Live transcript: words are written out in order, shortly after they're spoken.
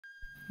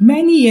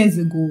Many years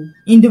ago,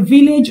 in the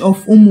village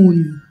of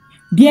Umoli,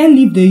 there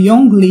lived a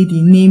young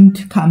lady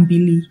named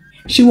Kambili.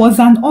 She was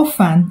an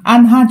orphan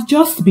and had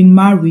just been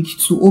married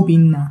to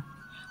Obinna.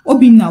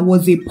 Obinna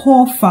was a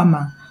poor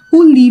farmer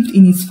who lived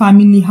in his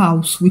family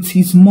house with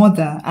his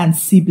mother and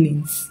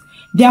siblings.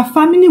 Their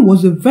family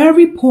was a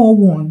very poor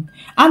one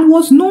and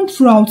was known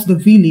throughout the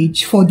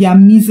village for their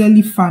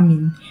miserly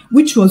farming,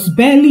 which was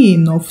barely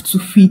enough to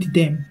feed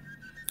them.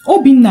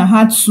 Obinna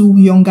had two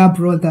younger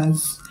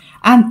brothers,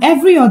 and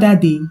every other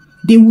day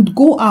they would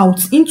go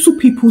out into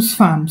people's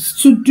farms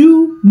to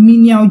do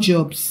menial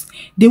jobs.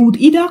 They would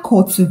either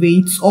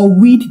cultivate or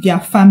weed their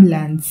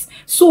farmlands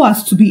so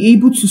as to be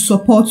able to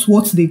support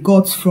what they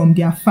got from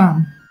their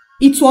farm.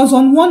 It was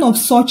on one of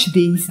such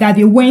days that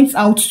they went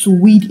out to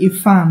weed a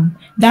farm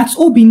that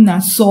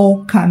Obinna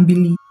saw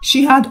Kambili.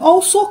 She had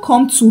also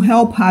come to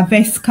help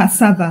harvest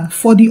cassava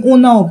for the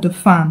owner of the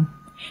farm.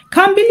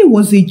 Kambili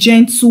was a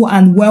gentle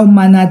and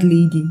well-mannered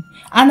lady,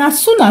 and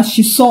as soon as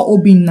she saw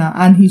Obinna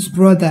and his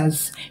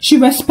brothers, she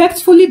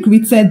respectfully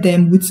greeted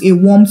them with a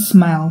warm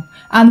smile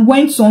and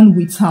went on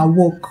with her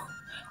work.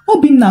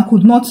 Obinna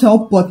could not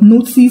help but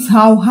notice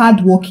how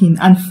hardworking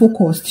and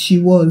focused she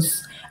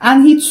was,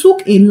 and he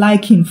took a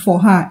liking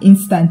for her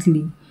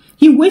instantly.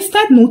 He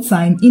wasted no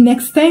time in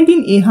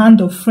extending a hand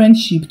of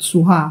friendship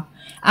to her,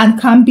 and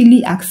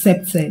Kambili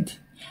accepted.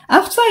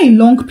 After a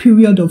long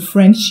period of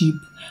friendship,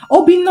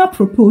 Obinna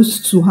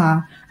proposed to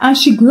her, and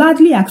she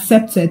gladly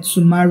accepted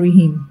to marry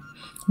him.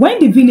 When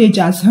the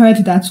villagers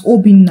heard that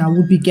Obinna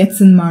would be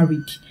getting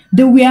married,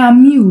 they were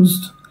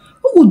amused.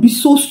 Who would be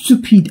so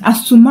stupid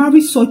as to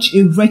marry such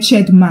a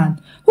wretched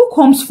man who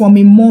comes from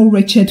a more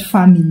wretched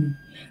family?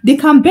 They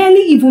can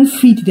barely even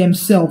feed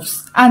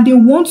themselves, and they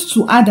want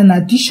to add an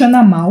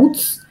additional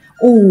mouth?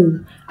 Oh,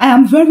 I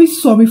am very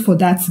sorry for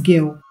that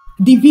girl,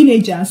 the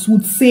villagers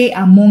would say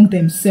among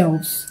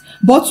themselves.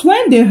 But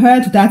when they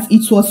heard that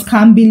it was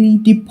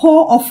Kambili, the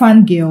poor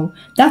orphan girl,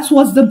 that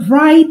was the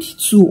bride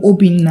to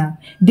Obinna,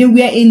 they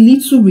were a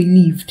little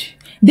relieved.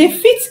 They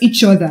fit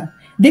each other.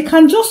 They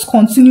can just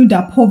continue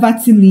their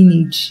poverty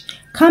lineage.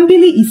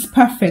 Kambili is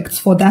perfect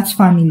for that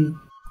family.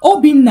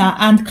 Obinna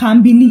and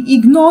Kambili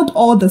ignored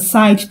all the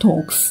side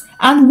talks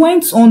and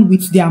went on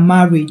with their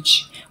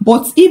marriage.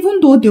 But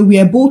even though they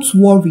were both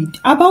worried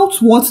about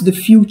what the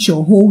future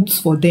holds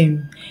for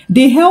them,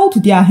 they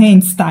held their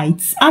hands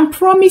tight and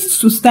promised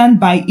to stand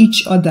by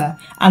each other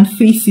and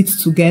face it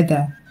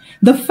together.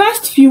 The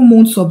first few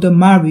months of the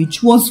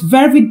marriage was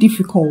very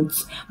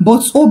difficult,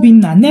 but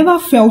Obinna never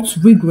felt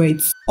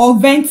regrets or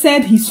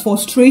vented his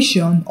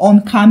frustration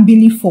on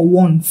Kambili for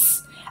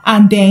once.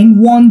 And then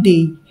one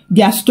day,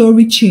 their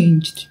story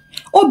changed.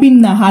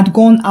 Obinna had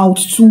gone out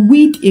to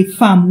weed a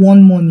farm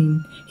one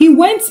morning. He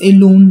went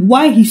alone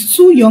while his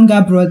two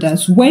younger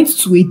brothers went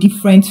to a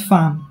different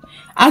farm.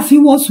 As he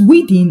was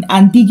weeding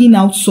and digging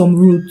out some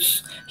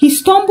roots, he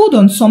stumbled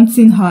on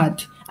something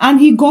hard and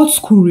he got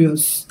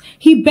curious.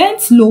 He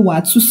bent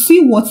lower to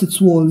see what it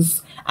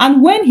was,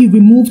 and when he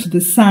removed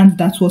the sand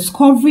that was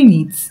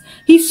covering it,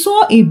 he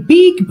saw a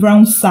big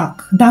brown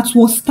sack that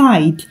was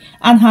tied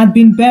and had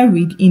been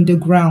buried in the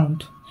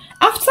ground.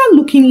 After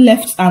looking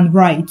left and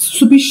right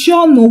to be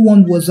sure no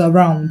one was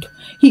around,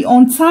 he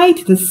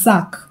untied the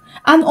sack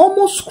and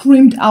almost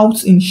screamed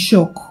out in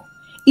shock.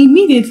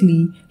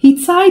 Immediately,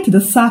 he tied the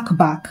sack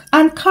back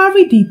and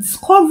carried it,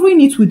 covering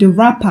it with the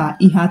wrapper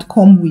he had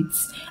come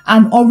with,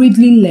 and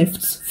hurriedly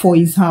left for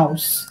his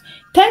house.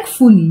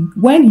 Thankfully,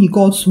 when he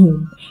got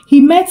home, he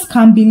met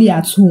Kambili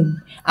at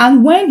home,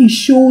 and when he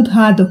showed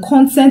her the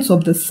contents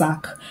of the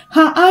sack,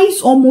 her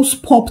eyes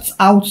almost popped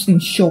out in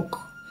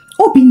shock.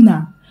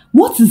 "Obinna,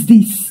 what is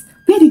this?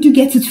 Where did you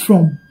get it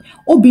from?"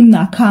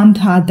 Obinna calmed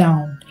her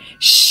down.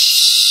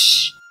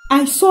 "Shh!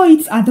 I saw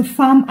it at the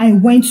farm I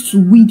went to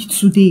weed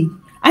today.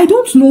 I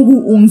don't know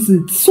who owns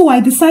it, so I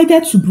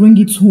decided to bring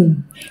it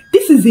home.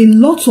 This is a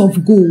lot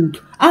of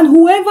gold, and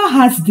whoever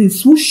has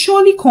this will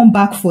surely come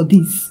back for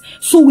this,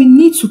 so we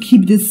need to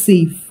keep this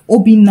safe,"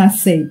 Obinna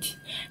said.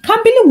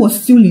 Kambili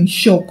was still in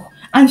shock,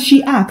 and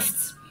she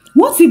asked,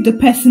 "What if the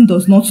person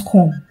does not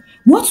come?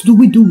 What do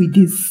we do with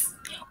this?"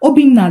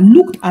 Obinna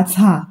looked at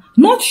her,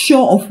 not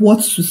sure of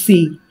what to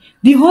say.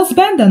 The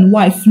husband and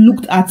wife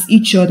looked at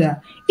each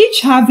other,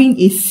 each having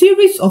a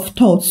series of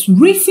thoughts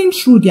racing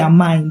through their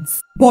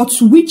minds, but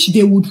which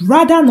they would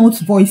rather not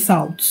voice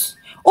out.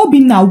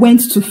 Obinna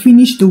went to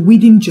finish the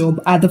weeding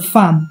job at the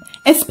farm,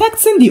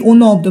 expecting the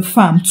owner of the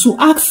farm to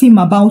ask him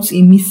about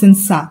a missing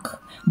sack.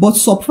 But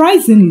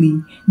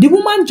surprisingly, the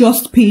woman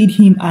just paid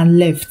him and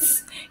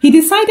left. He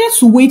decided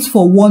to wait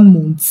for 1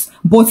 month,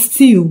 but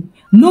still,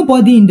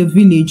 nobody in the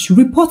village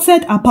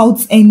reported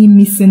about any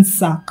missing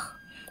sack.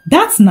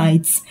 That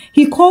night,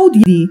 he called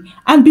her,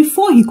 and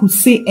before he could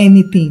say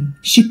anything,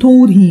 she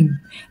told him,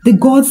 "The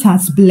gods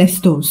has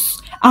blessed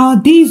us. Our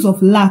days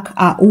of lack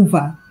are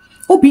over."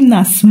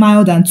 Obinna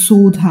smiled and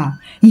told her,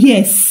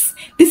 "Yes,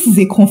 this is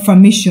a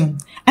confirmation.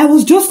 I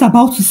was just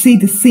about to say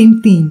the same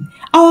thing.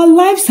 Our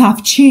lives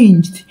have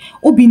changed,"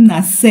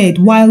 Obinna said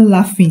while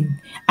laughing,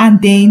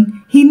 and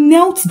then he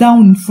knelt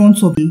down in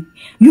front of her.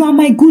 "You are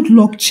my good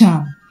luck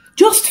charm.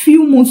 Just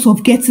few months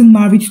of getting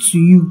married to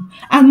you,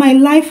 and my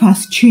life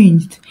has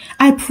changed.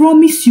 I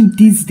promise you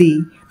this day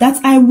that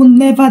I will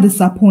never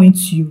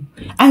disappoint you.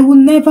 I will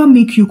never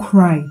make you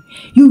cry.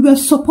 You were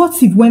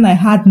supportive when I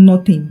had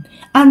nothing,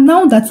 and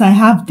now that I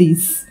have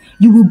this,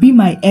 you will be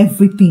my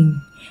everything."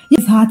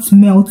 His heart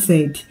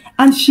melted,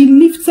 and she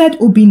lifted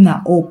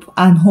Obinna up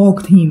and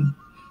hugged him.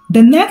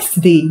 The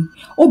next day,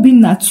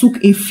 Obinna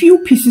took a few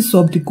pieces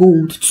of the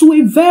gold to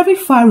a very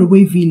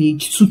faraway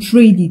village to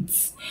trade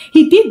it.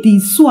 He did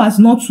this so as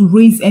not to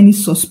raise any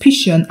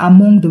suspicion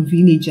among the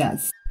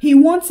villagers. He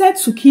wanted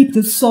to keep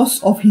the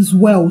source of his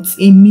wealth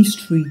a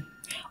mystery.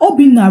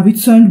 Obinna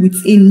returned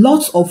with a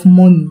lot of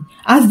money,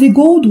 as the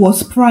gold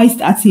was priced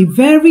at a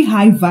very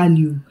high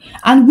value,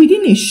 and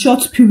within a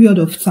short period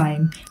of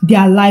time,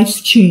 their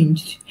lives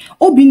changed.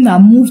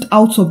 Obinna moved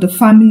out of the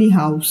family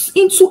house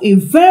into a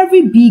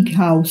very big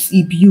house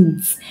he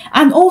built,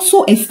 and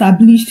also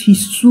established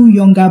his two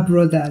younger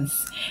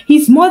brothers.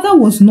 His mother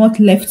was not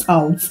left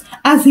out,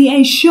 as he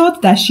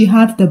ensured that she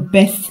had the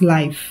best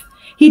life.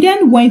 He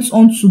then went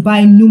on to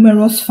buy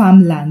numerous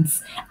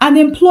farmlands and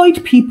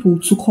employed people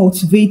to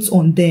cultivate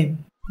on them.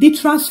 The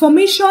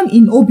transformation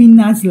in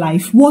Obinna's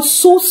life was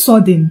so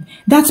sudden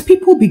that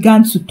people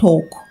began to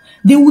talk.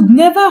 They would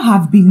never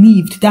have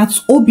believed that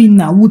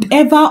Obinna would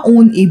ever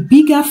own a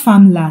bigger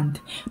farmland,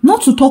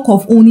 not to talk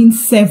of owning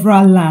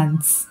several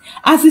lands.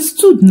 As he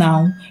stood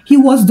now, he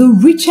was the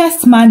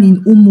richest man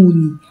in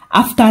Umuli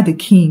after the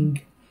king.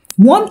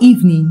 One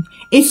evening,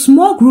 a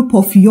small group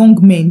of young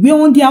men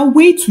were on their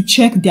way to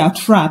check their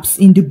traps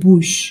in the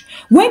bush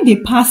when they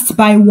passed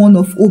by one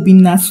of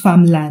Obinna's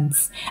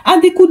farmlands,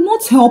 and they could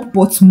not help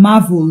but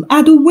marvel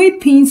at the way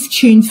things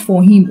changed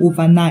for him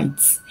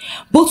overnight.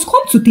 But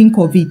come to think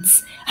of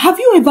it, have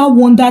you ever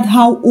wondered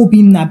how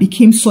Obinna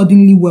became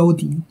suddenly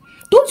wealthy?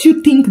 Don't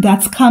you think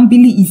that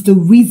Kambili is the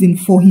reason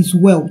for his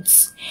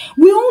wealth?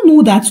 We all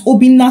know that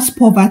Obinna's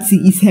poverty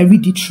is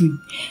hereditary.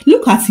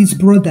 Look at his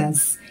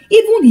brothers.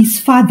 Even his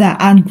father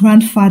and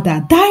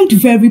grandfather died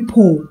very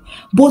poor,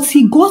 but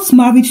he got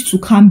married to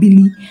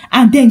Kambili,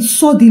 and then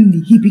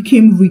suddenly he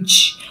became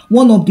rich,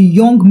 one of the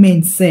young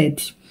men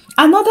said.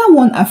 Another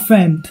one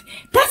affirmed,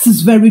 "That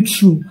is very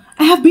true.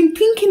 I have been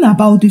thinking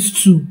about this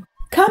too."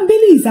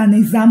 Kambili is an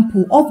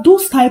example of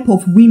those type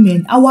of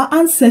women our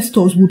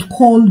ancestors would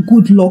call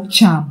good luck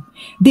charm.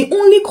 They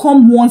only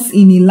come once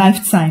in a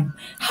lifetime.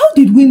 How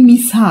did we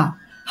miss her?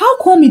 How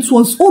come it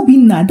was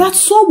Obinna that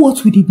saw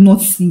what we did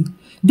not see?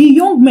 The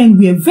young men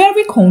were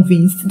very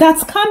convinced that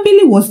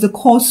Kambili was the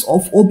cause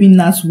of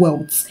Obinna's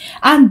wealth,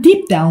 and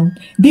deep down,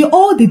 they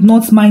all did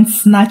not mind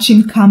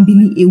snatching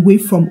Kambili away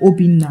from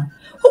Obinna.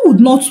 Who would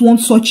not want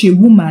such a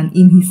woman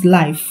in his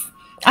life?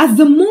 As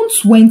the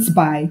months went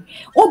by,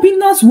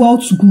 Obinna's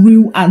wealth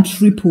grew and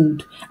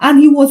tripled,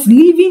 and he was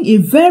living a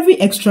very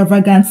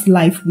extravagant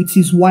life with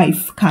his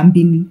wife,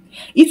 Kambili.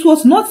 It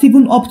was not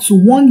even up to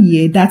 1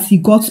 year that he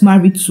got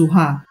married to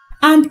her.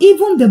 And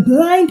even the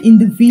blind in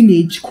the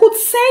village could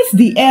sense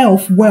the air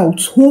of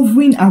wealth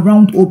hovering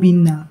around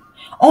Obinna.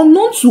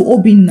 Unknown to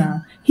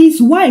Obinna,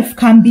 his wife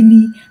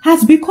Kambili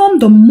has become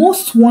the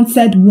most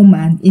wanted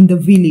woman in the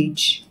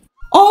village.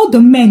 All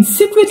the men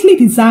secretly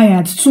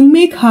desired to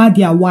make her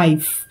their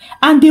wife,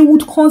 and they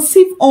would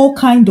conceive all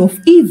kind of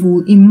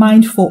evil in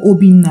mind for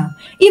Obinna,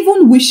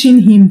 even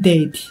wishing him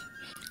dead.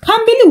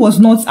 Kambili was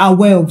not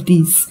aware of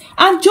this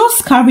and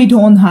just carried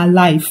on her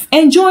life,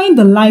 enjoying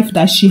the life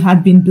that she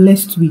had been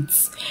blessed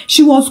with.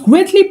 She was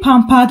greatly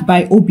pampered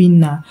by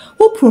Obinna,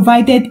 who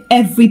provided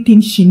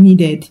everything she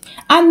needed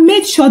and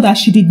made sure that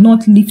she did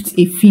not lift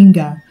a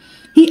finger.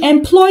 He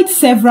employed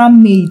several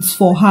maids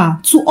for her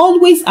to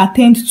always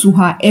attend to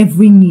her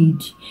every need.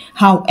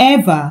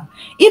 However,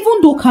 even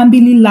though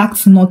Kambili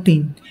lacked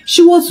nothing,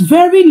 she was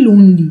very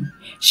lonely.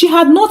 She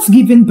had not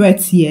given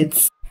birth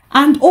yet,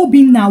 and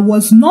Obinna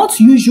was not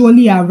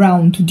usually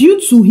around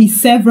due to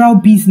his several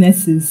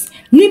businesses,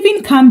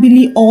 leaving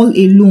Kambili all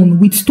alone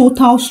with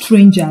total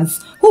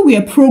strangers who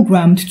were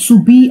programmed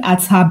to be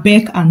at her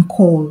beck and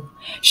call.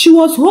 She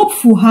was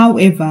hopeful,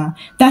 however,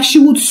 that she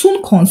would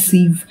soon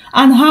conceive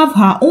and have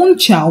her own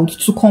child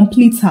to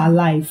complete her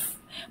life.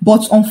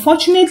 But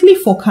unfortunately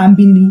for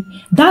Kambili,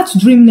 that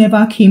dream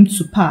never came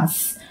to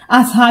pass,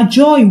 as her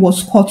joy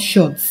was cut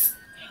short.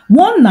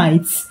 One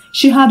night,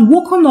 she had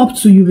woken up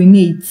to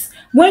urinate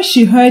when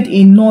she heard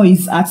a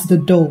noise at the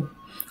door.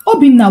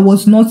 Obinna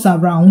was not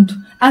around,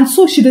 and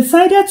so she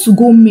decided to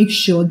go make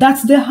sure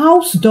that the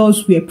house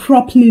doors were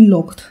properly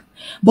locked.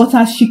 But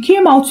as she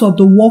came out of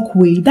the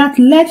walkway that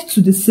led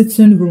to the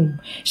sitting room,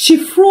 she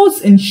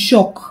froze in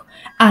shock,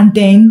 and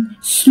then,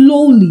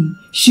 slowly,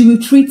 she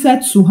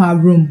retreated to her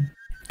room.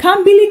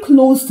 Kambili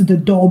closed the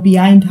door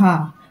behind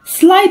her,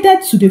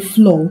 slided to the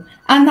floor,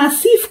 and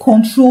as if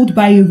controlled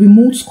by a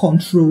remote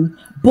control,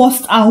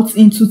 burst out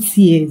into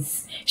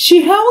tears.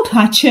 She held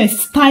her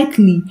chest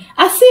tightly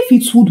as if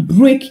it would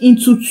break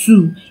into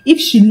two if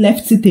she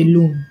left it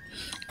alone.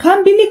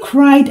 Kambili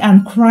cried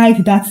and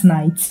cried that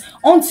night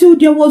until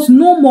there was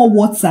no more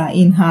water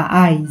in her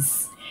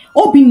eyes.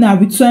 Obinna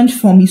returned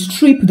from his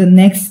trip the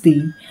next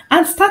day,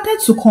 and started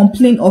to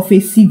complain of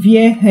a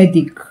severe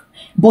headache.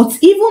 But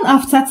even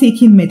after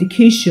taking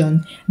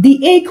medication,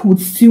 the ache would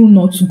still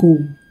not go.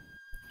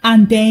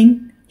 And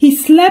then he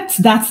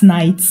slept that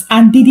night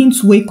and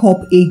didn't wake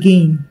up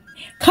again.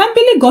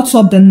 Kambili got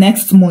up the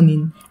next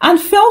morning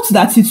and felt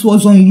that it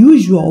was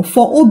unusual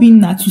for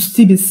Obinna to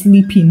still be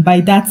sleeping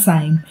by that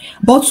time.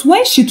 But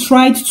when she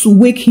tried to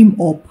wake him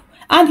up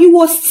and he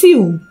was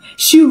still,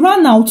 she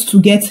ran out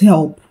to get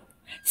help.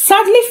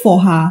 Sadly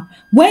for her,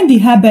 when the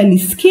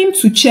herbalist came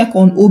to check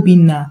on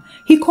Obinna,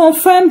 he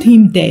confirmed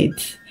him dead.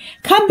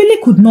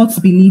 Kambili could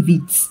not believe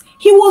it.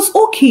 He was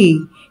okay.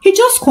 He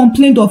just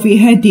complained of a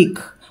headache.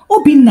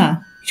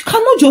 Obinna, you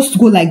cannot just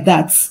go like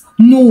that.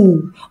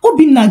 No,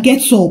 Obinna,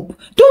 get up.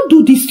 Don't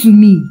do this to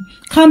me.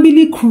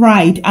 Kambili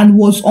cried and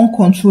was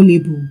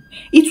uncontrollable.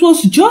 It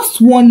was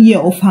just 1 year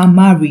of her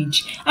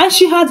marriage and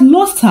she had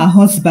lost her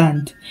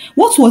husband.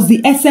 What was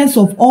the essence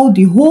of all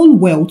the whole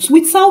wealth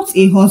without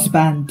a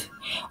husband?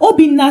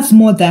 Obinna's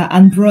mother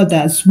and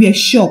brothers were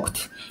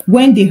shocked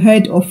when they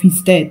heard of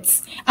his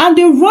death, and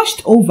they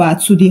rushed over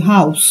to the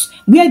house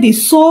where they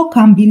saw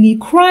Kambili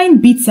crying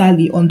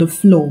bitterly on the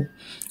floor.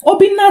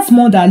 Obinna's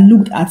mother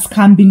looked at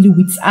Kambili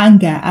with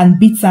anger and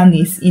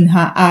bitterness in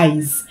her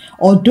eyes,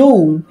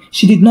 although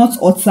she did not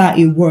utter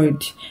a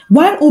word.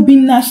 While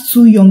Obinna's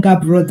two younger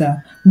brothers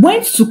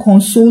went to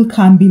console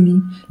Kambili,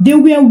 they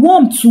were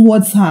warm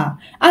towards her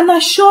and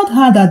assured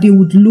her that they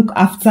would look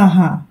after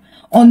her.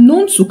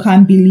 Unknown to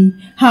Kambili,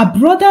 her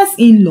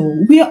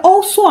brothers-in-law were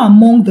also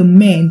among the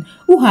men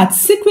who had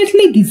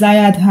secretly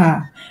desired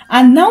her,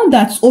 and now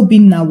that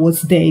Obinna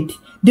was dead,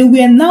 they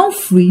were now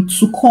free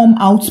to come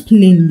out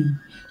plainly.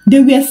 They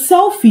were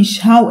selfish,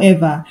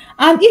 however,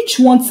 and each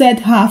wanted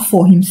her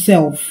for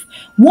himself.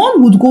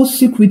 One would go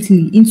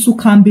secretly into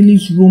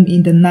Kambili's room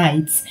in the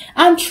night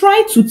and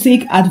try to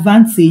take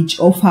advantage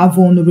of her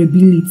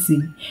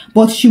vulnerability,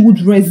 but she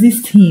would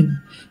resist him.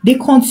 They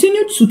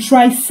continued to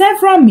try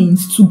several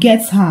means to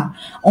get her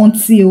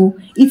until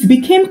it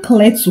became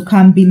clear to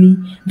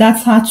Kambili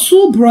that her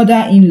two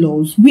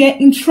brother-in-laws were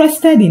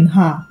interested in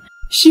her.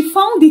 She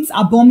found it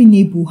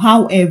abominable,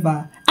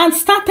 however, and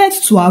started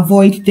to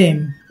avoid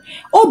them.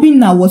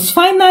 Obinna was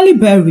finally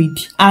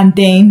buried, and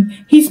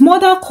then his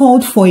mother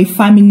called for a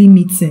family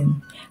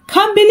meeting.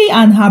 Kambili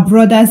and her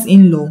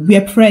brothers-in-law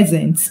were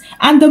present,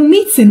 and the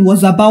meeting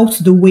was about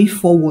the way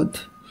forward.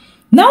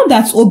 Now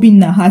that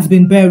Obinna has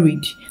been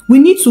buried, we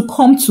need to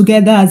come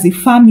together as a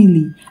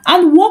family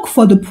and work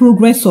for the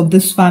progress of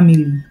this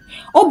family.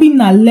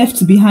 Obinna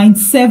left behind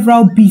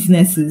several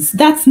businesses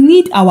that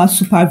need our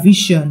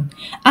supervision.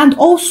 And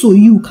also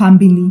you,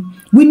 Kambili,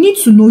 we need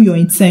to know your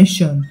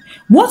intention.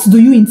 What do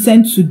you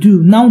intend to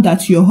do now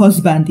that your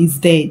husband is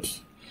dead?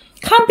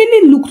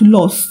 Kambili looked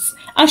lost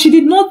and she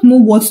did not know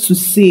what to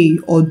say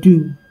or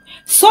do.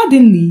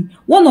 Suddenly,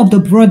 one of the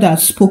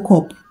brothers spoke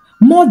up.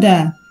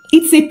 Mother,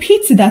 it's a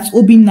pity that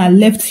Obinna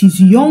left his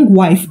young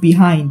wife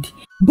behind.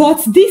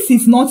 But this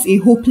is not a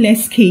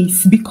hopeless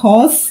case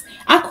because,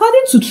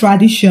 according to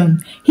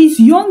tradition,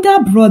 his younger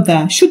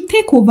brother should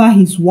take over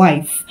his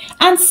wife.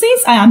 And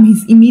since I am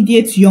his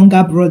immediate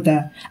younger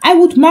brother, I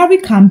would marry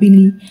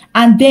Kambili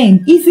and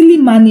then easily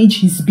manage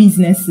his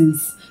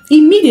businesses.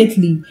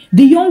 Immediately,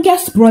 the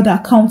youngest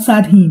brother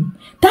countered him.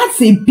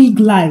 That's a big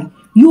lie.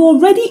 You're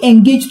already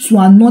engaged to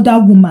another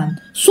woman.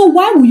 So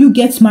why will you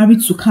get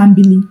married to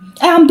Kambili?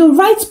 I am the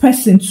right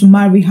person to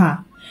marry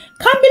her.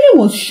 Kambili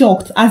was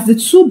shocked as the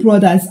two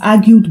brothers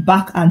argued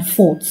back and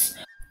forth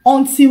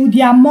until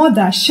their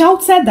mother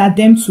shouted at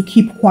them to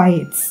keep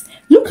quiet.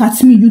 Look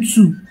at me, you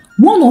two.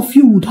 One of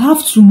you would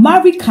have to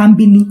marry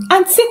Kambili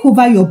and take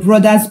over your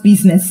brother's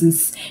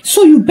businesses.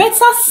 So you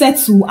better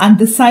settle and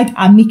decide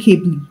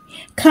amicably.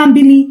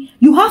 Kambili,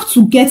 you have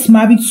to get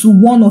married to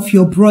one of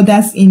your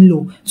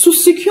brothers-in-law to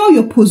secure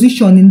your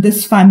position in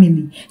this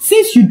family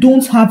since you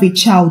don't have a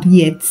child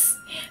yet.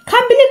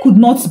 Kambili could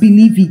not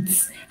believe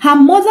it. Her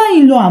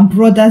mother-in-law and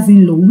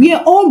brothers-in-law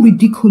were all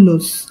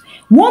ridiculous.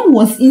 One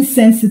was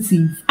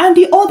insensitive and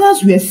the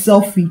others were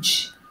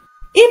selfish.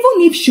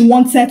 Even if she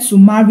wanted to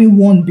marry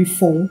one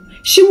before,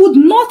 she would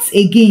not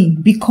again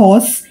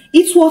because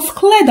it was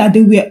clear that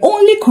they were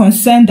only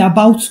concerned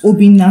about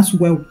Obinna's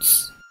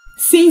wealth.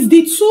 Since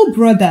the two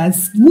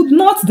brothers would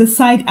not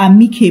decide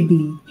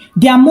amicably,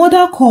 their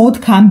mother called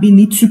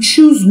Kambili to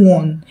choose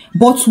one.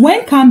 But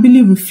when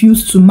Kambili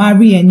refused to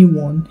marry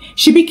anyone,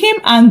 she became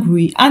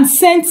angry and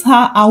sent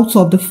her out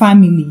of the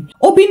family.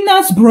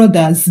 Obinna's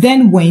brothers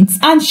then went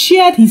and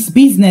shared his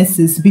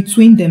businesses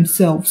between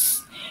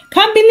themselves.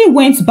 Kambili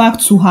went back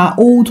to her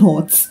old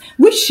hut,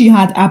 which she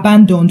had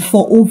abandoned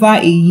for over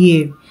a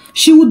year.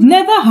 She would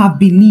never have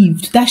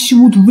believed that she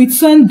would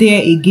return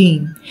there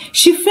again.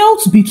 She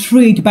felt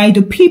betrayed by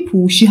the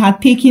people she had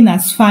taken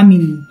as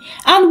family,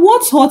 and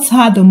what hurt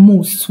her the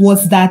most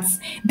was that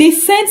they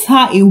sent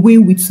her away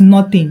with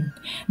nothing.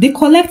 They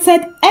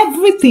collected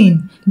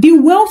everything, the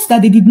wealth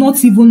that they did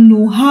not even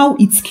know how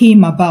it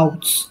came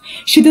about.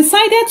 She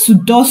decided to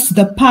dust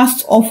the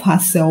past off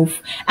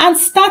herself and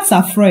start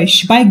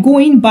afresh by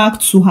going back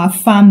to her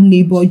farm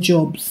labor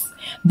jobs.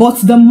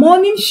 But the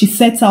morning she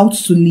set out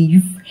to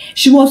leave,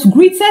 she was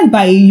greeted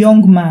by a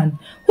young man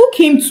who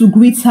came to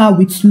greet her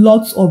with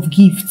lots of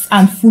gifts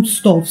and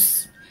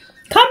foodstuffs.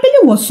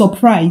 Kambili was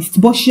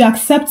surprised, but she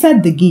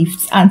accepted the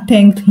gifts and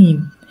thanked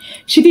him.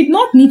 She did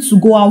not need to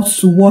go out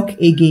to work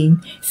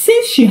again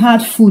since she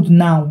had food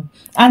now.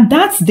 And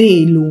that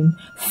day alone,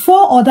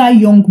 4 other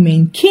young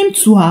men came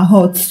to her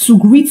hut to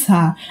greet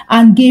her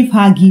and gave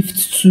her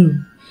gifts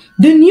too.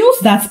 The news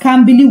that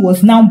Kambili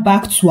was now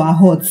back to her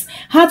hut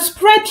had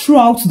spread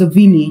throughout the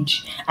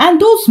village,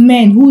 and those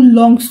men who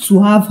longed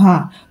to have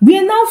her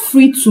were now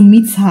free to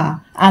meet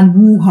her and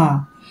woo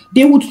her.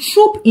 They would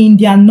troop in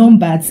their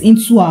numbers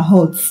into her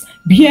huts,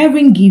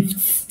 bearing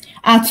gifts.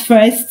 At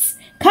first,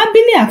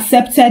 Kambili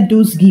accepted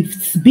those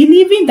gifts,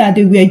 believing that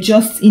they were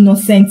just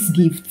innocent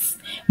gifts.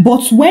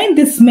 But when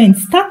these men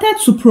started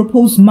to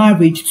propose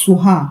marriage to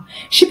her,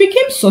 she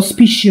became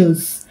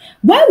suspicious.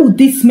 Why would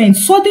these men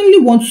suddenly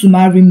want to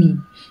marry me?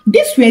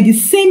 These were the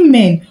same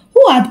men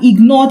who had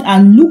ignored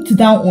and looked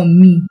down on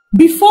me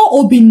before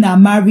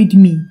Obinna married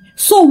me.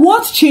 So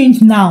what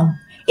changed now?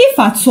 If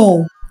at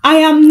all, I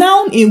am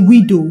now a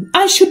widow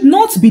and should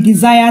not be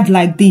desired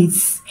like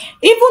this.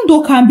 Even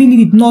though Kambili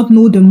did not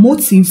know the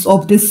motives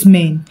of these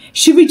men,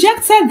 she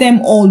rejected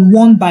them all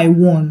one by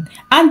one,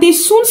 and they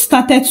soon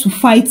started to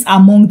fight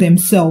among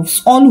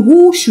themselves on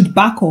who should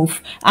back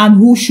off and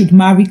who should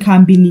marry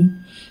Kambili.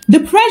 The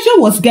pressure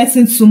was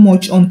getting too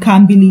much on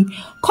Kambili,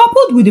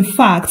 coupled with the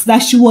fact that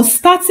she was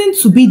starting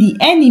to be the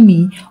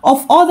enemy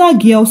of other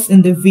girls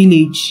in the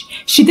village.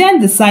 She then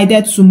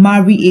decided to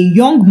marry a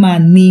young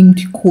man named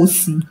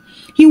Kosi.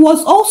 He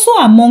was also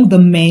among the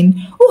men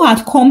who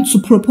had come to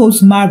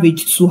propose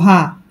marriage to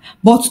her.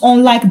 But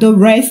unlike the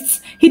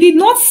rest, he did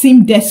not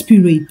seem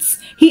desperate.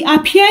 He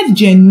appeared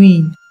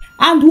genuine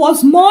and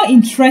was more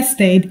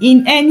interested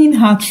in earning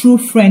her true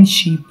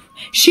friendship.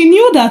 She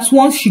knew that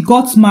once she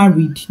got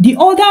married, the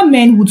other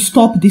men would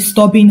stop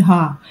disturbing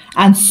her,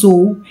 and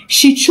so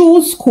she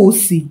chose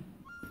Kosi.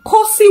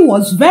 Kosi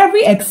was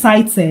very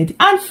excited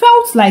and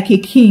felt like a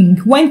king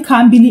when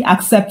Kambili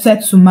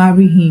accepted to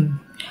marry him.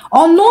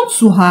 Unknown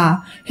to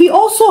her, he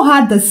also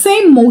had the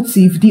same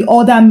motive the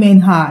other men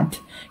had.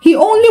 He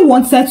only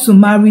wanted to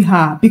marry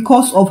her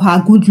because of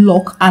her good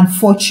luck and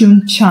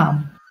fortune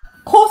charm.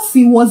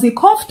 Kosi was a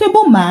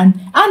comfortable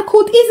man and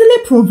could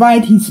easily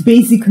provide his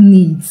basic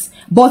needs,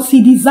 but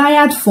he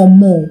desired for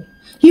more.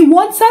 He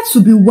wanted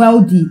to be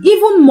wealthy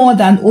even more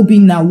than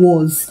Obinna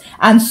was,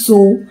 and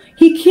so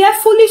he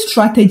carefully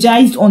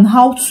strategized on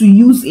how to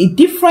use a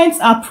different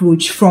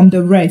approach from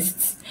the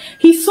rest.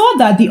 He saw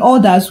that the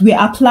others were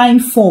applying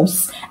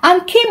force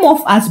and came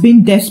off as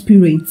being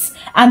desperate,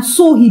 and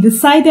so he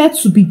decided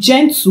to be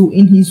gentle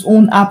in his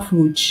own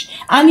approach,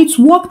 and it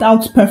worked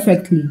out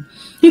perfectly.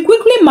 He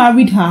quickly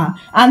married her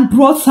and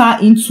brought her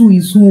into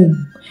his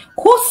home.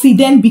 Kosi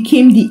then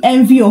became the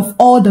envy of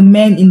all the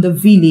men in the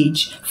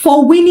village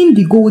for winning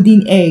the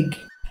golden egg.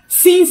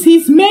 Since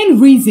his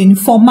main reason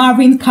for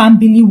marrying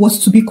Kambili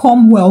was to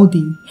become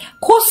wealthy,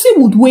 Kosi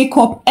would wake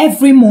up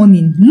every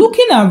morning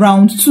looking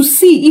around to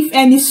see if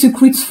any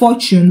secret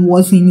fortune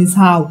was in his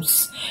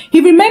house.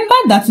 He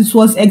remembered that it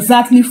was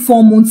exactly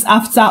 4 months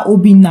after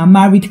Obinna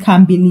married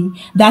Kambili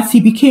that he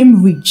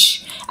became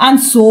rich, and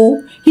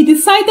so he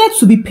decided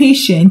to be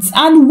patient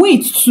and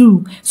wait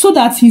too so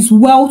that his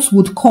wealth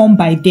would come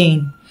by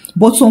then.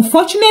 But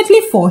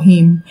unfortunately for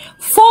him,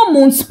 4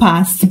 months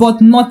passed but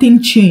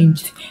nothing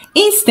changed.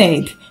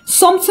 Instead,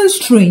 something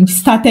strange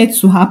started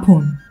to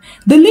happen.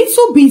 The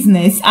little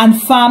business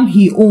and farm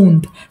he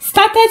owned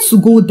started to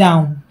go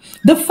down.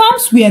 The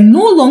farms were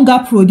no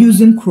longer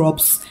producing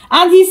crops,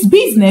 and his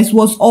business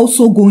was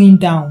also going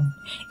down.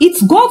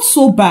 It got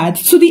so bad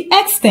to the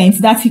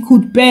extent that he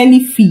could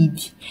barely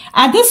feed.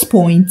 At this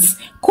point,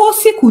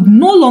 Kosi could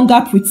no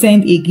longer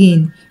pretend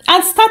again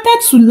and started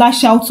to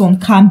lash out on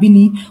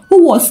Kambili,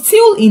 who was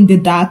still in the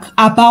dark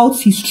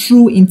about his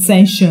true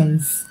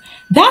intentions.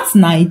 That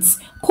night,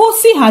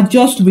 Kosi had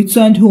just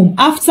returned home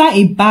after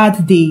a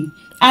bad day,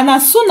 and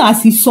as soon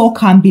as he saw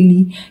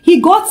Kambili, he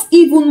got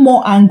even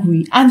more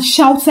angry and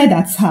shouted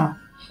at her.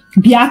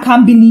 "Bia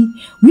Kambili,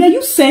 were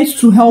you sent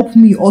to help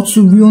me or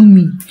to ruin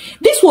me?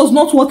 This was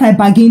not what I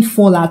bargained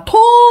for at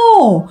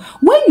all.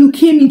 When you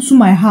came into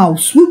my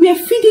house, we were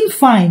feeding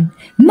fine.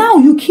 Now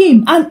you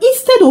came, and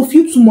instead of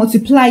you to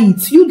multiply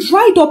it, you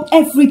dried up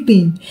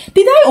everything.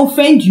 Did I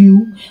offend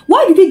you?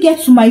 Why did it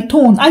get to my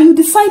turn and you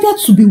decided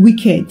to be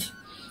wicked?"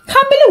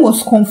 Kambili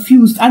was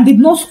confused and did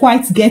not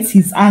quite get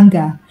his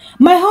anger.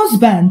 "My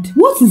husband,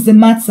 what is the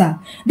matter?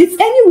 Did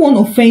anyone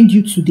offend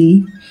you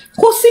today?"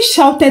 Kosi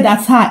shouted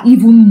at her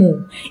even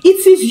more.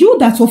 "It is you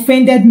that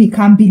offended me,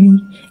 Kambili.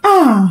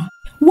 Ah,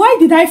 why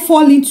did I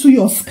fall into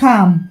your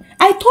scam?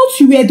 I thought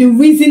you were the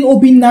reason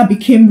Obinna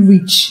became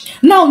rich.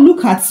 Now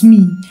look at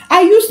me.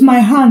 I used my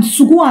hands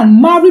to go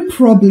and marry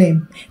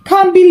problem.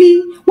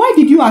 Kambili, why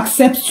did you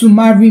accept to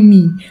marry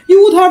me?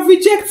 You would have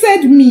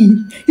rejected me.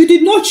 You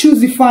did not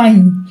choose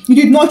Ifeanyi. You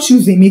did not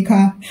choose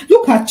Emeka.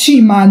 Look at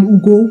Chima and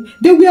Ugo.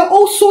 They were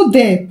also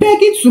there,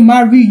 begging to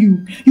marry you.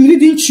 You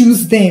didn't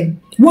choose them.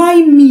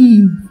 Why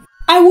me?"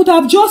 I would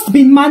have just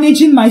been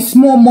managing my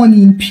small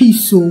money in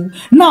peace. So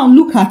now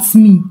look at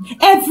me.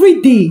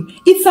 Every day,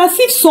 it's as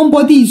if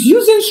somebody is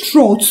using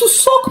straw to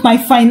suck my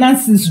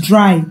finances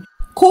dry.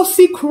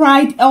 Kosi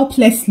cried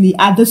helplessly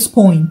at this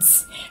point.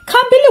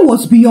 Kambili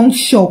was beyond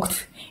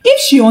shocked.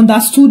 If she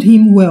understood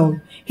him well,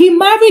 he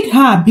married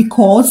her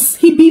because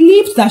he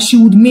believed that she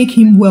would make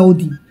him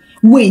wealthy.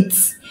 Wait,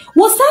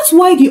 was that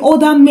why the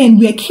other men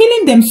were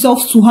killing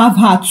themselves to have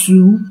her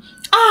too?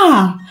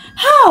 Ah,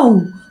 how?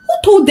 Who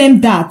told them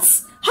that?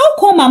 How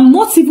come I'm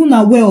not even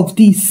aware of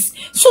this?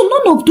 So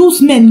none of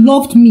those men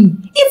loved me,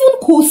 even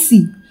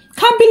Kosi.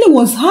 Kambili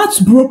was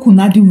heartbroken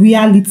at the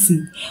reality,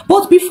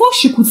 but before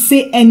she could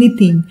say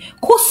anything,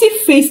 Kosi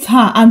faced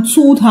her and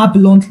told her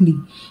bluntly,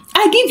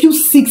 I give you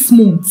 6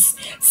 months.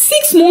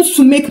 6 months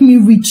to make me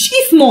rich.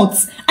 If not,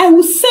 I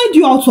will send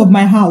you out of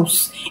my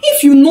house.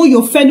 If you know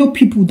your fellow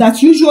people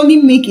that usually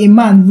make a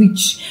man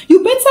rich,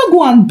 you better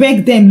go and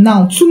beg them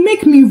now to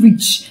make me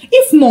rich.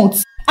 If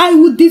not, I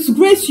will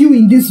disgrace you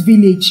in this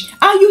village,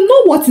 and you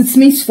know what it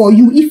means for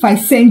you if I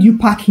send you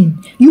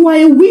packing. You are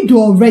a widow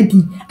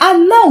already,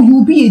 and now you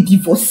will be a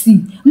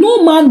divorcee.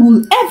 No man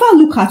will ever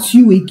look at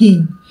you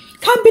again.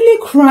 Kambili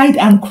cried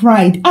and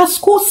cried as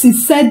Kosi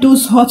said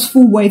those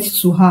hurtful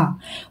words to her.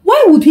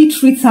 Why would he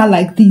treat her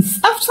like this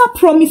after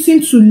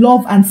promising to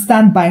love and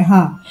stand by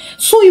her?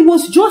 So he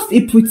was just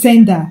a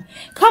pretender.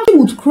 Kambili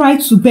would cry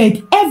to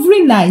bed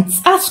every night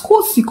as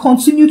Kosi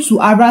continued to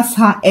harass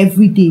her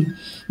every day.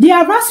 The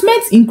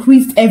harassment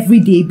increased every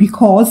day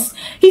because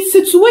his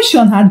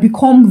situation had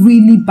become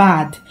really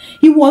bad.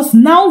 He was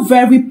now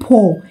very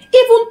poor,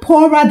 even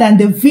poorer than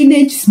the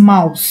village's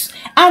mouse,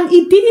 and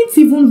it didn't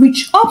even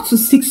reach up to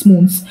 6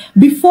 months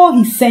before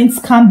he sent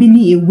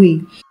Kambili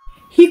away.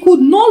 He could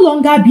no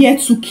longer bear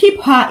to keep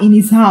her in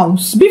his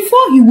house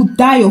before he would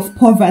die of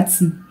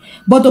poverty.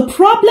 But the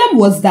problem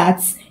was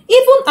that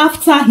even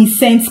after he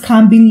sent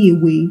Kambili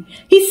away,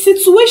 his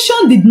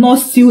situation did not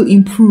still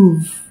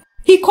improve.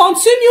 He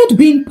continued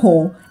being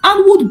poor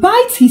and would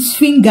bite his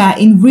finger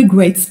in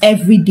regrets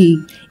every day.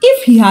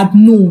 If he had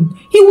known,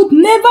 he would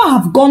never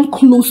have gone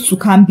close to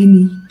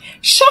Kambili.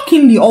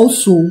 Shockingly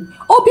also,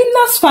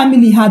 Obinna's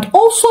family had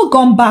also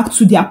gone back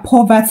to their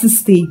poverty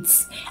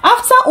states.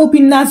 After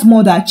Obinna's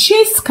mother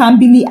chased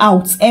Kambili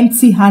out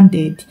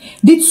empty-handed,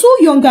 the 2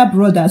 younger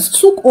brothers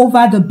took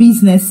over the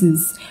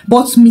businesses,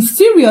 but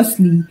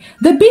mysteriously,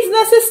 the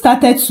businesses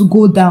started to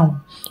go down.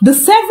 The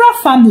several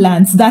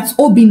farmlands that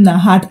Obinna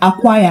had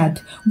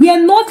acquired were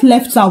not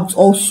left out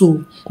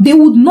also. They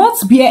would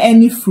not bear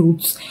any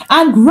fruits,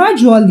 and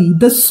gradually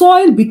the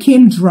soil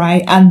became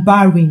dry and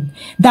barren,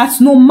 that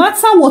no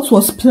matter what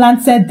was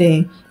planted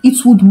there,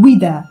 it would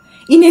wither.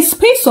 In a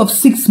space of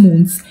 6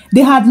 months,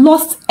 they had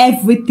lost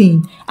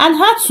everything and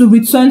had to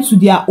return to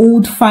their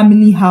old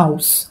family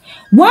house.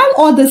 While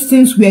all these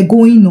things were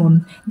going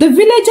on, the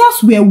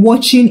villagers were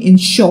watching in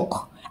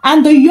shock.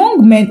 And the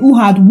young men who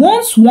had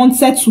once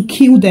wanted to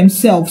kill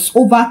themselves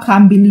over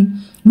Kambili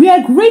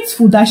were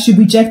grateful that she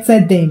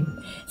rejected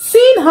them.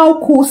 Seeing how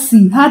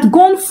Kosi had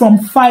gone from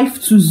 5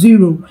 to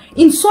 0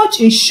 in such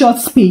a short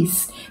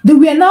space, they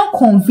were now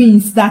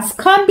convinced that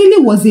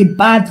Kambili was a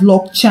bad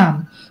luck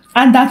charm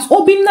and that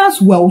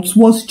Obinna's wealth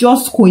was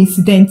just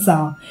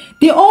coincidental.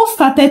 They all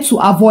started to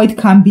avoid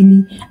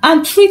Kambili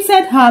and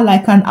treated her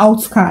like an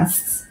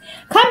outcast.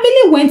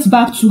 Kambili went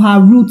back to her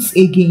roots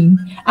again,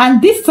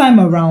 and this time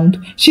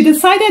around, she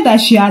decided that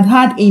she had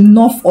had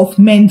enough of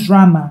men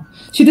drama.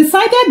 She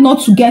decided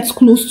not to get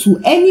close to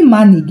any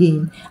man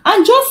again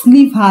and just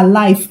live her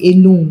life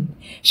alone.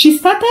 She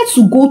started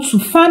to go to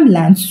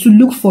farmlands to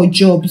look for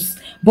jobs,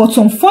 but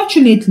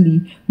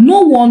unfortunately, no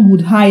one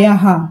would hire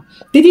her.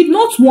 They did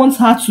not want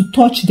her to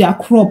touch their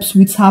crops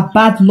with her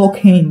bad luck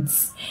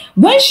hands.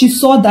 When she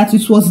saw that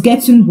it was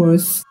getting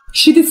worse,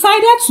 she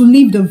decided to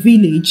leave the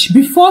village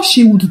before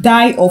she would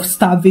die of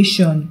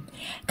starvation.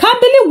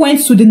 Kambili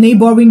went to the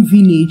neighboring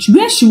village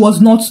where she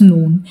was not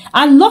known,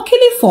 and luckily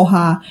for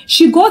her,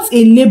 she got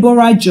a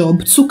laborer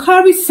job to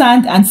carry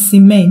sand and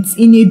cement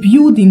in a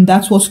building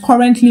that was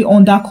currently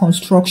under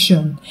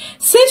construction.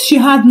 Since she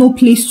had no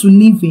place to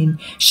live in,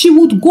 she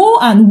would go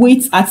and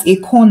wait at a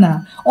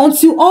corner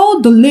until all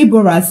the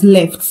laborers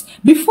left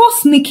before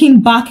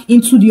sneaking back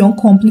into the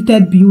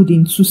uncompleted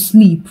building to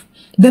sleep.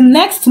 The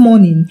next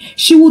morning,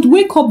 she would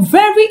wake up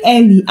very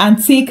early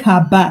and take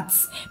her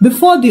bath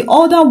before the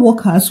other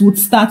workers would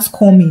start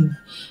coming.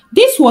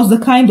 This was the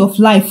kind of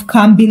life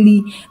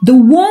Kambili, the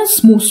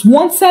once most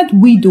wanted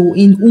widow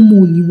in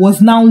Umuli,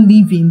 was now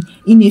living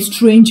in a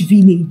strange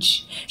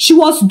village. She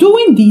was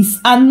doing this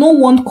and no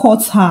one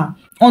caught her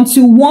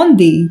until one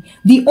day,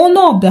 the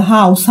owner of the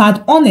house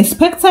had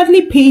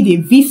unexpectedly paid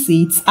a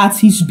visit at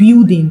his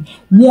building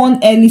one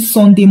early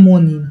Sunday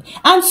morning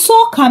and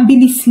saw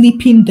Kambili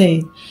sleeping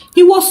there.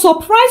 He was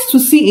surprised to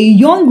see a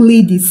young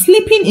lady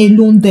sleeping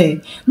alone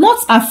there,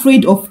 not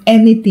afraid of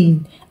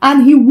anything,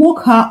 and he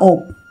woke her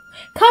up.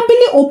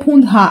 Kambili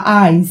opened her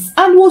eyes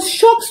and was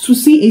shocked to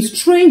see a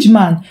strange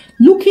man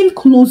looking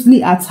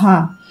closely at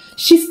her.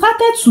 She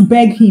started to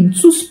beg him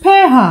to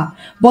spare her,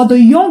 but the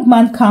young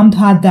man calmed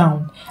her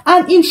down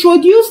and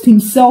introduced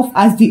himself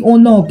as the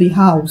owner of the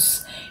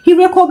house. He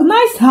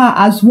recognized her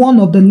as one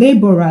of the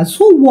laborers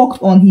who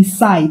worked on his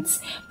site,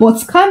 but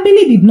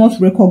Kambili did not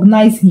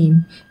recognize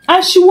him,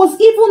 and she was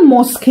even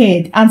more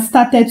scared and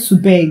started to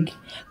beg.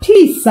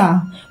 "Please,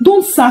 sir,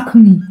 don't sack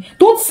me.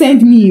 Don't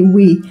send me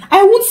away.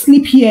 I won't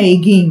sleep here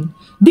again."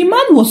 The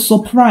man was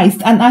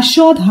surprised and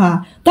assured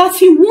her that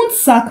he won't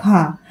sack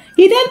her.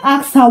 He then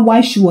asked her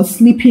why she was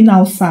sleeping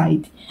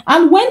outside.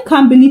 And when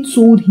Kambili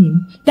told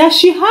him that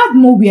she had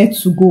nowhere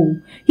to go,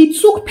 he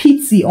took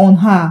pity on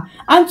her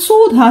and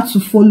told her to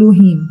follow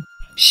him.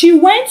 She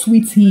went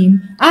with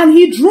him and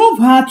he drove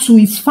her to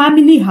his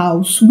family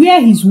house where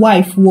his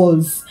wife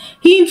was.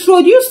 He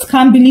introduced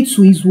Kambili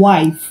to his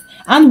wife,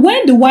 and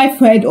when the wife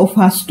heard of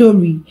her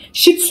story,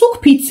 she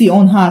took pity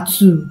on her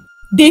too.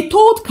 They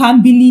told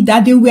Kambili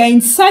that they were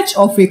in search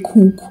of a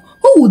cook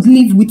who would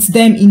live with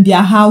them in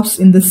their house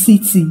in the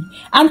city,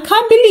 and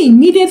Kambili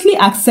immediately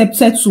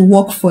accepted to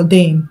work for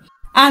them.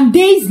 And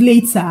days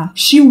later,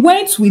 she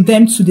went with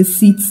them to the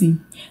city.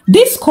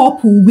 This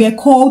couple were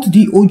called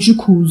the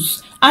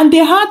Ojukus, and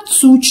they had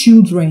 2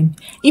 children.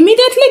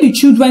 Immediately the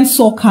children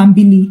saw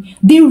Kambili,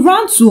 they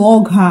ran to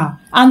hug her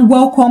and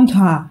welcomed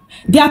her.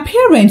 Their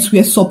parents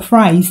were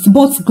surprised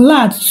but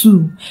glad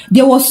too.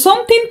 There was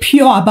something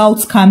pure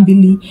about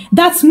Kambili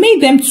that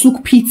made them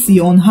took pity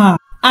on her.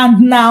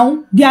 And now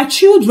their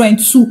children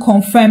too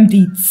confirmed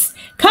it.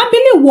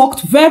 Kambili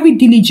worked very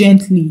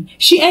diligently.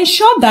 She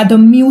ensured that the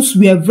meals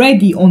were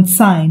ready on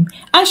time,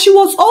 and she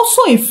was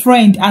also a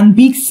friend and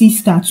big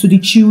sister to the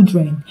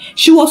children.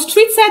 She was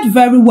treated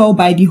very well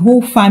by the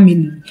whole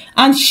family,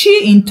 and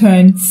she in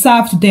turn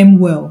served them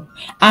well.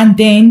 And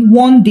then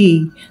one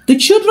day, the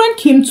children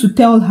came to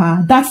tell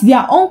her that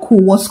their uncle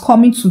was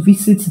coming to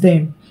visit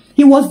them.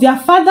 He was their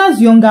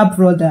father's younger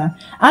brother,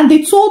 and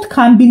they told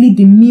Kambili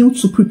the meal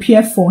to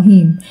prepare for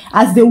him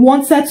as they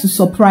wanted to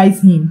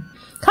surprise him.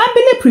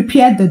 Kambili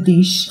prepared the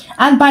dish,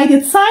 and by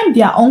the time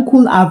their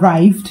uncle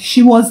arrived,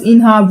 she was in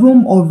her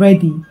room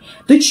already.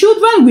 The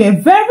children were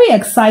very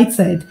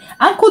excited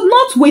and could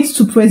not wait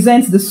to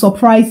present the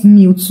surprise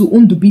meal to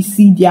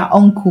Ndubisi, their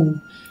uncle.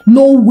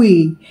 "No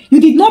way, you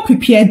did not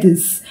prepare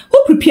this. Who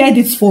prepared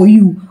it for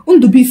you?"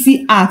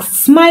 Ndubisi asked,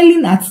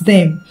 smiling at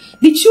them.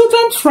 The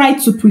children tried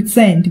to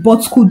pretend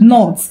but could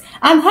not,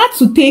 and had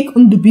to take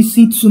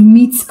Ndubisi to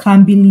meet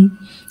Kambili.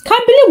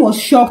 Kambili was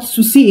shocked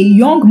to see a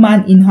young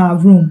man in her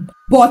room,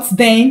 but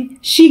then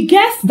she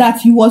guessed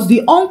that he was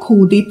the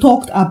uncle they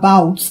talked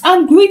about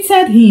and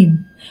greeted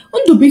him.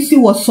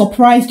 Ndubisi was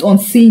surprised on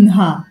seeing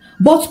her,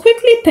 but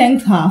quickly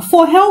thanked her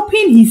for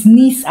helping his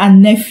niece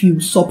and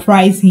nephew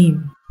surprise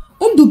him.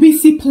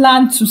 Ndubisi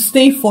planned to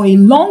stay for a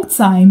long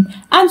time,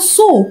 and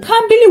so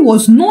Kambili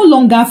was no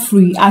longer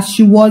free as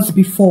she was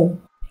before.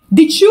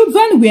 The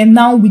children were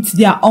now with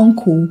their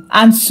uncle,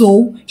 and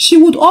so she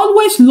would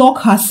always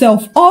lock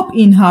herself up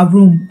in her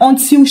room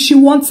until she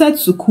wanted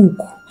to cook.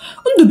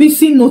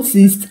 Ndubisi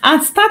noticed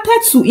and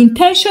started to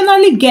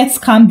intentionally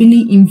get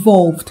Kambili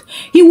involved.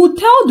 He would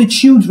tell the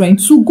children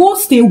to go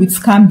stay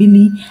with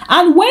Kambili,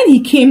 and when he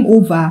came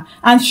over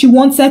and she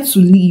wanted to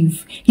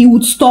leave, he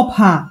would stop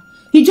her.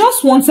 He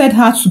just wanted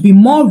her to be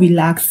more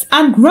relaxed,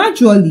 and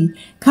gradually,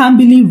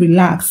 Kambili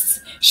relaxed.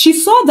 She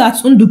saw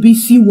that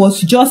Ndubisi was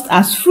just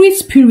as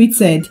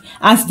free-spirited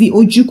as the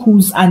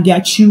Ojukus and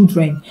their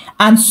children,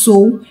 and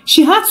so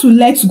she had to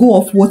let go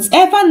of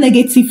whatever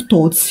negative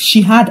thoughts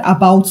she had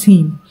about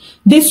him.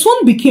 They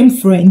soon became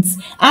friends,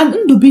 and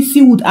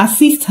Ndubisi would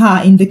assist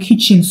her in the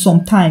kitchen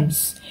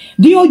sometimes.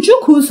 The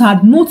Ojukus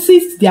had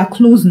noticed their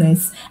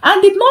closeness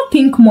and did not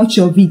think much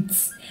of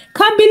it.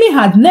 Kambili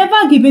had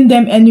never given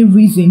them any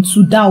reason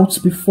to doubt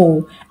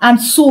before, and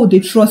so they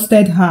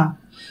trusted her.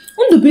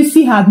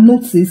 Ndubisi had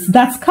noticed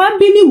that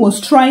Kambili was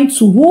trying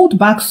to hold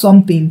back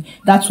something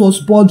that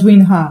was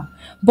bothering her,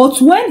 but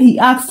when he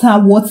asked her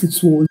what it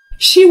was,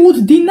 she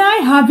would deny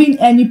having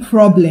any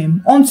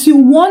problem until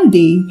one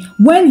day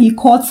when he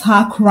caught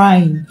her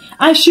crying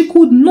and she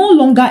could no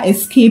longer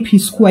escape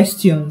his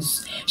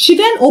questions. She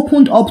then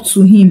opened up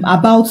to him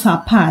about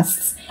her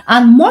past,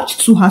 and much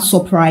to her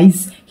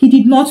surprise, he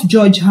did not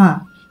judge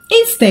her.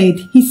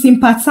 Instead, he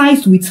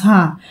sympathized with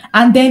her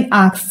and then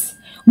asked,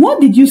 "What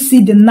did you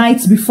see the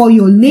night before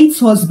your late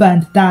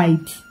husband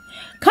died?"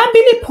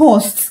 Kambili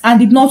paused and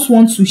did not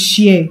want to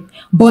share,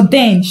 but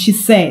then she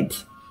said,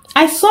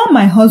 "I saw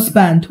my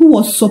husband, who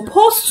was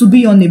supposed to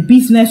be on a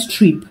business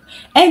trip,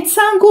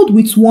 entangled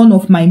with one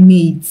of my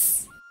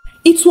maids.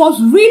 It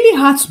was really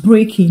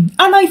heartbreaking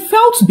and I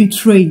felt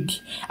betrayed.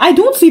 I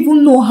don't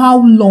even know how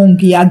long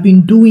he had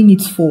been doing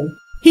it for.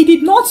 He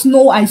did not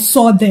know I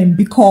saw them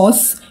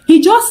because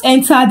he just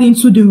entered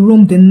into the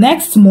room the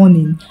next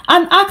morning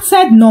and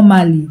acted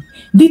normally.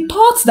 The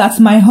thought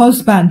that my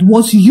husband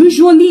was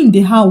usually in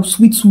the house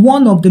with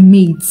one of the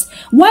maids,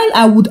 while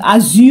I would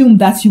assume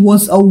that he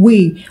was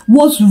away,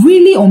 was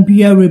really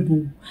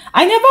unbearable.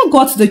 I never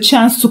got the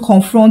chance to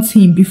confront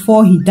him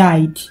before he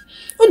died."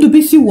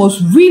 Ndubisi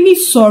was really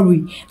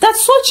sorry that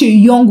such a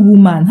young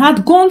woman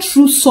had gone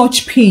through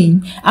such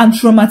pain and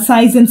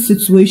traumatizing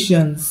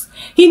situations.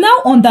 He now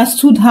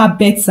understood her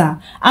better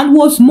and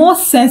was more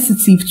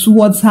sensitive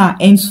towards her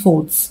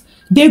henceforth.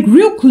 They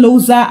grew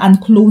closer and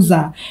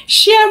closer,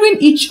 sharing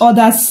each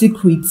other's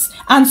secrets,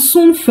 and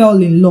soon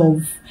fell in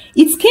love.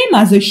 It came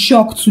as a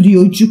shock to the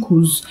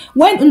Ojukus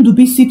when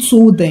Ndubisi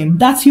told them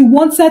that he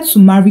wanted to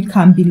marry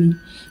Kambili.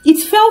 It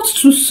felt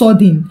too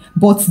sudden,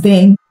 but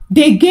then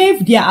they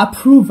gave their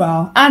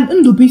approval and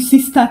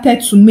Ndubisi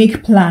started to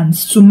make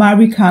plans to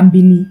marry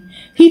Kambili.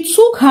 He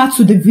took her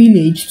to the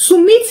village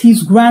to meet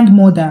his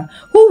grandmother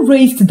who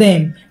raised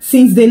them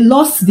since they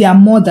lost their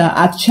mother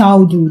at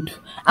childhood.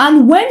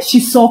 And when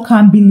she saw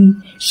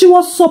Kambili, she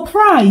was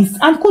surprised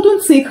and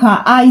couldn't take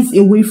her eyes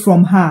away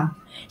from her.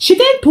 She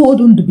then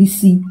told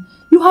Ndubisi,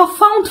 "You have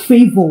found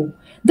favor.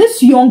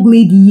 This young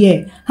lady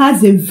here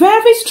has a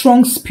very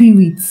strong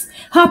spirit.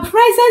 Her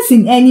presence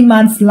in any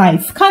man's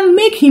life can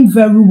make him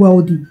very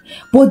wealthy.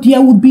 But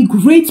there would be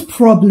great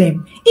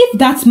problem if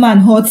that man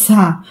hurts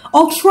her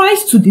or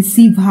tries to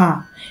deceive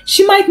her.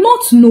 She might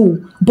not know,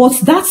 but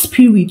that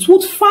spirit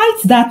would fight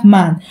that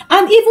man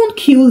and even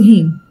kill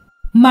him.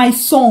 My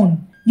son,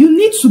 you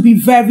need to be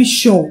very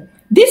sure.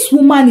 This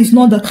woman is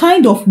not the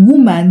kind of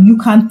woman you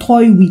can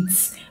toy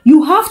with.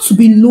 You have to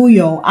be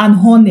loyal and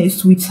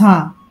honest with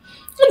her."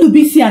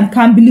 Ndubisi and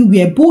Kambili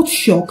were both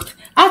shocked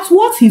at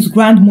what his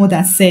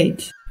grandmother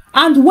said.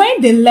 And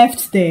when they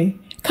left there,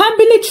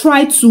 Kambili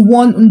tried to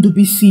warn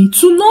Ndubisi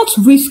to not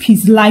risk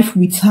his life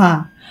with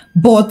her.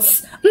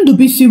 But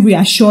Ndubisi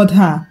reassured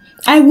her,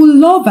 "I will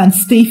love and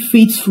stay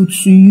faithful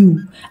to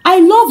you. I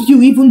loved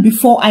you even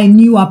before I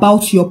knew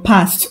about your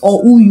past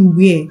or who you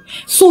were.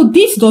 So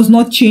this does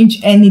not change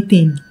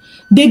anything."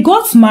 They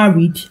got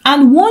married,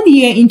 and 1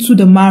 year into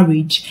the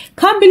marriage,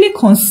 Kambili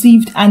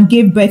conceived and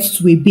gave birth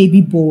to a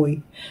baby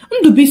boy.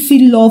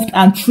 Ndubisi loved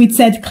and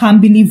treated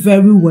Kambili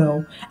very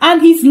well,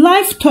 and his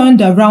life turned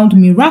around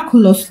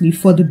miraculously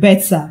for the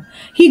better.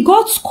 He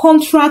got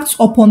contracts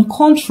upon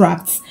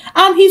contracts,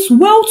 and his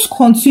wealth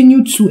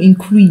continued to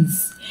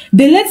increase.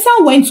 They later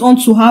went on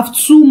to have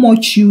 2 more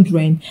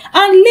children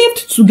and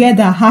lived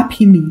together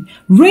happily,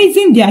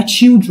 raising their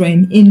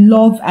children in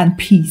love and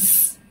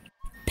peace.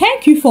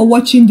 Thank you for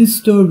watching this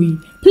story.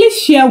 Please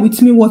share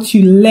with me what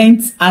you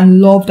learnt and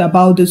loved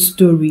about the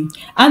story,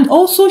 and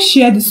also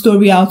share the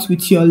story out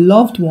with your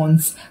loved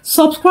ones.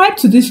 Subscribe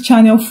to this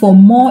channel for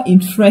more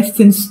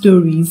interesting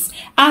stories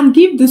and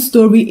give the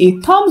story a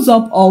thumbs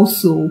up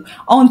also.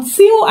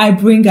 Until I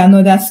bring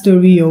another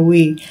story your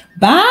way.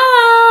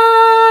 Bye!